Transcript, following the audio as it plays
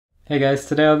Hey guys,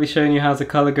 today I'll be showing you how to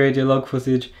color grade your log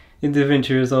footage in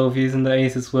DaVinci Resolve using the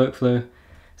ACES workflow.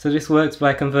 So this works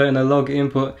by converting a log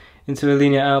input into a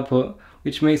linear output,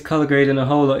 which makes color grading a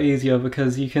whole lot easier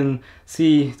because you can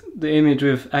see the image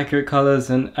with accurate colors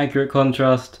and accurate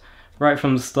contrast right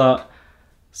from the start.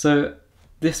 So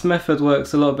this method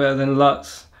works a lot better than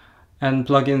LUTs and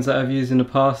plugins that I've used in the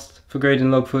past for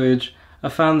grading log footage. I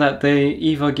found that they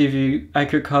either give you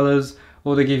accurate colors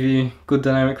or they give you good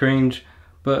dynamic range,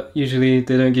 but usually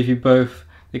they don't give you both.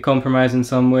 They compromise in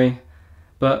some way.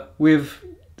 But with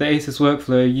the ACES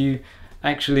workflow, you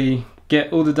actually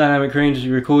get all the dynamic range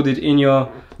you recorded in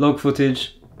your log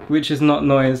footage, which is not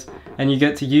noise, and you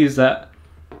get to use that.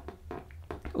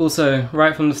 Also,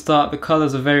 right from the start, the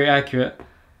colors are very accurate,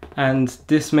 and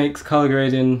this makes color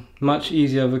grading much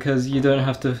easier because you don't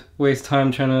have to waste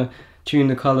time trying to tune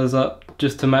the colors up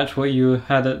just to match what you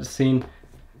had at the scene.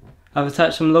 I've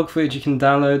attached some log footage you can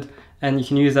download, and you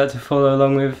can use that to follow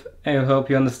along with. It will help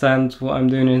you understand what I'm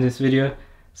doing in this video.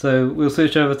 So we'll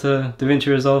switch over to DaVinci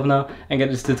Resolve now and get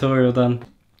this tutorial done.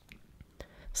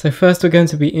 So first we're going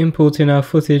to be importing our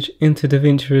footage into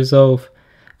DaVinci Resolve.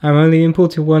 I'm only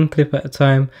importing one clip at a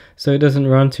time so it doesn't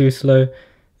run too slow.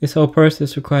 This whole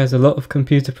process requires a lot of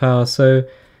computer power, so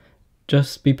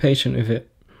just be patient with it.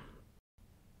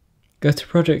 Go to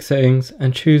project settings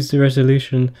and choose the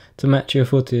resolution to match your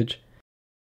footage.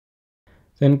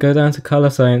 Then go down to color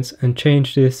science and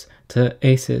change this to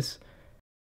ACES.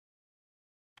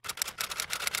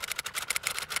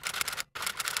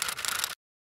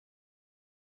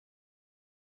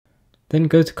 Then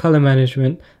go to color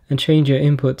management and change your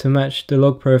input to match the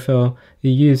log profile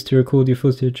you use to record your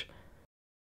footage.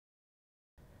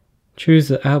 Choose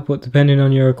the output depending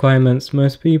on your requirements.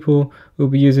 Most people will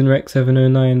be using Rec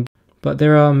 709, but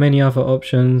there are many other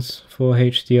options for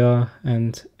HDR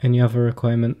and any other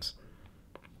requirements.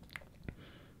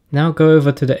 Now go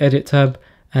over to the Edit tab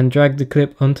and drag the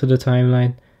clip onto the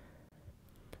timeline.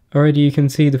 Already you can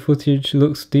see the footage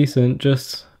looks decent,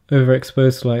 just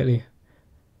overexposed slightly.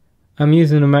 I'm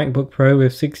using a MacBook Pro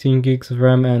with 16 gigs of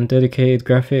RAM and dedicated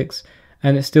graphics,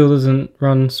 and it still doesn't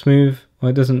run smooth,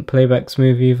 or it doesn't play back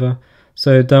smooth either,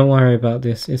 so don't worry about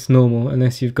this, it's normal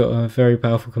unless you've got a very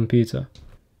powerful computer.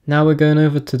 Now we're going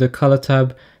over to the Color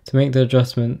tab to make the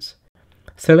adjustments.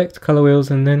 Select color wheels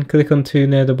and then click on 2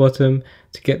 near the bottom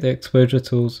to get the exposure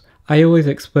tools. I always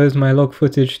expose my log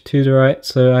footage to the right,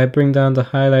 so I bring down the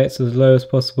highlights as low as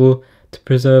possible to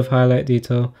preserve highlight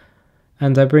detail.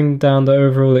 And I bring down the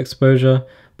overall exposure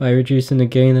by reducing the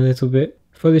gain a little bit.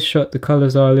 For this shot the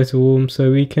colors are a little warm,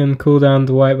 so we can cool down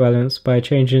the white balance by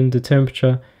changing the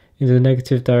temperature in the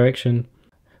negative direction.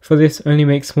 For this, only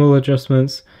make small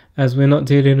adjustments as we're not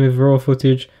dealing with raw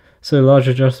footage, so large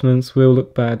adjustments will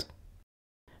look bad.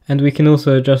 And we can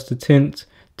also adjust the tint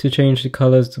to change the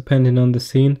colors depending on the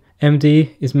scene.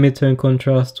 MD is mid-tone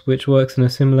contrast, which works in a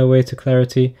similar way to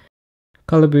clarity.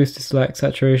 Color boost is like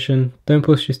saturation. Don't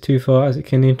push this too far as it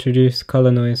can introduce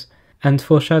color noise. And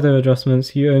for shadow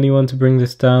adjustments, you only want to bring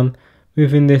this down.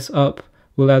 Moving this up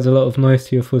will add a lot of noise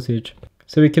to your footage.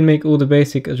 So we can make all the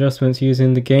basic adjustments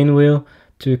using the gain wheel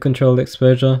to control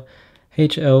exposure,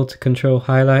 HL to control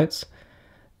highlights,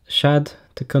 shad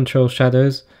to control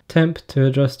shadows, temp to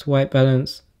adjust white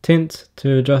balance, tint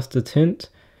to adjust the tint,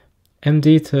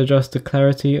 MD to adjust the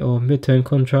clarity or mid-tone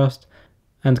contrast,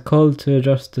 and col to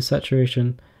adjust the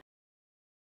saturation.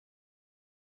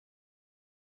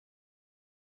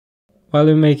 While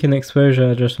we're making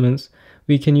exposure adjustments,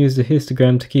 we can use the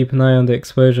histogram to keep an eye on the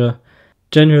exposure.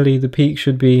 Generally the peak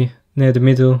should be near the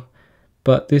middle,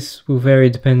 but this will vary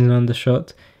depending on the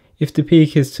shot. If the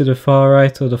peak is to the far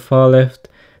right or the far left,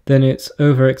 then it's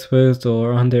overexposed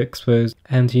or underexposed,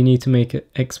 and you need to make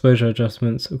exposure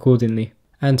adjustments accordingly.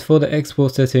 And for the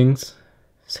export settings,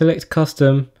 select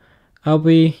custom. I'll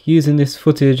be using this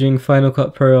footage in Final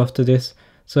Cut Pro after this,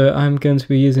 so I'm going to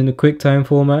be using the QuickTime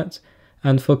format,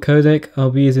 and for codec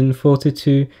I'll be using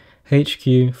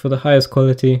 42HQ for the highest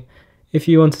quality. If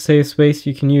you want to save space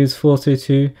you can use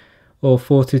 422 or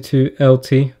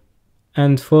 422LT,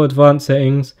 and for advanced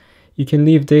settings you can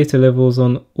leave data levels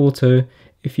on auto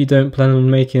if you don't plan on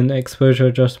making exposure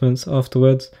adjustments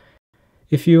afterwards.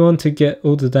 If you want to get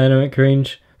all the dynamic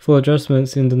range for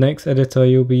adjustments in the next editor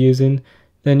you'll be using,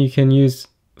 then you can use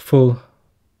full.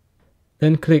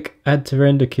 Then click Add to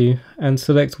Render Queue and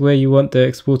select where you want the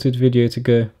exported video to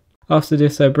go. After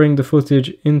this I bring the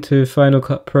footage into Final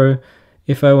Cut Pro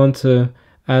if I want to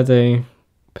add a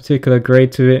particular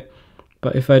grade to it,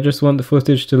 but if I just want the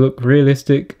footage to look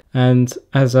realistic and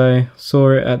as I saw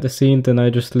it at the scene, then I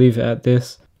just leave it at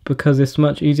this. because it's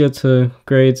much easier to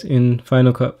grade in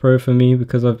Final Cut Pro for me,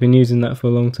 because I've been using that for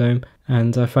a long time,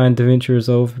 and I find DaVinci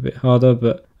Resolve a bit harder,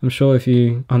 but I'm sure if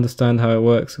you understand how it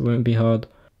works, it won't be hard.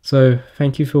 So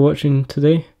thank you for watching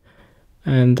today,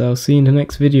 and I'll see you in the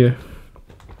next video.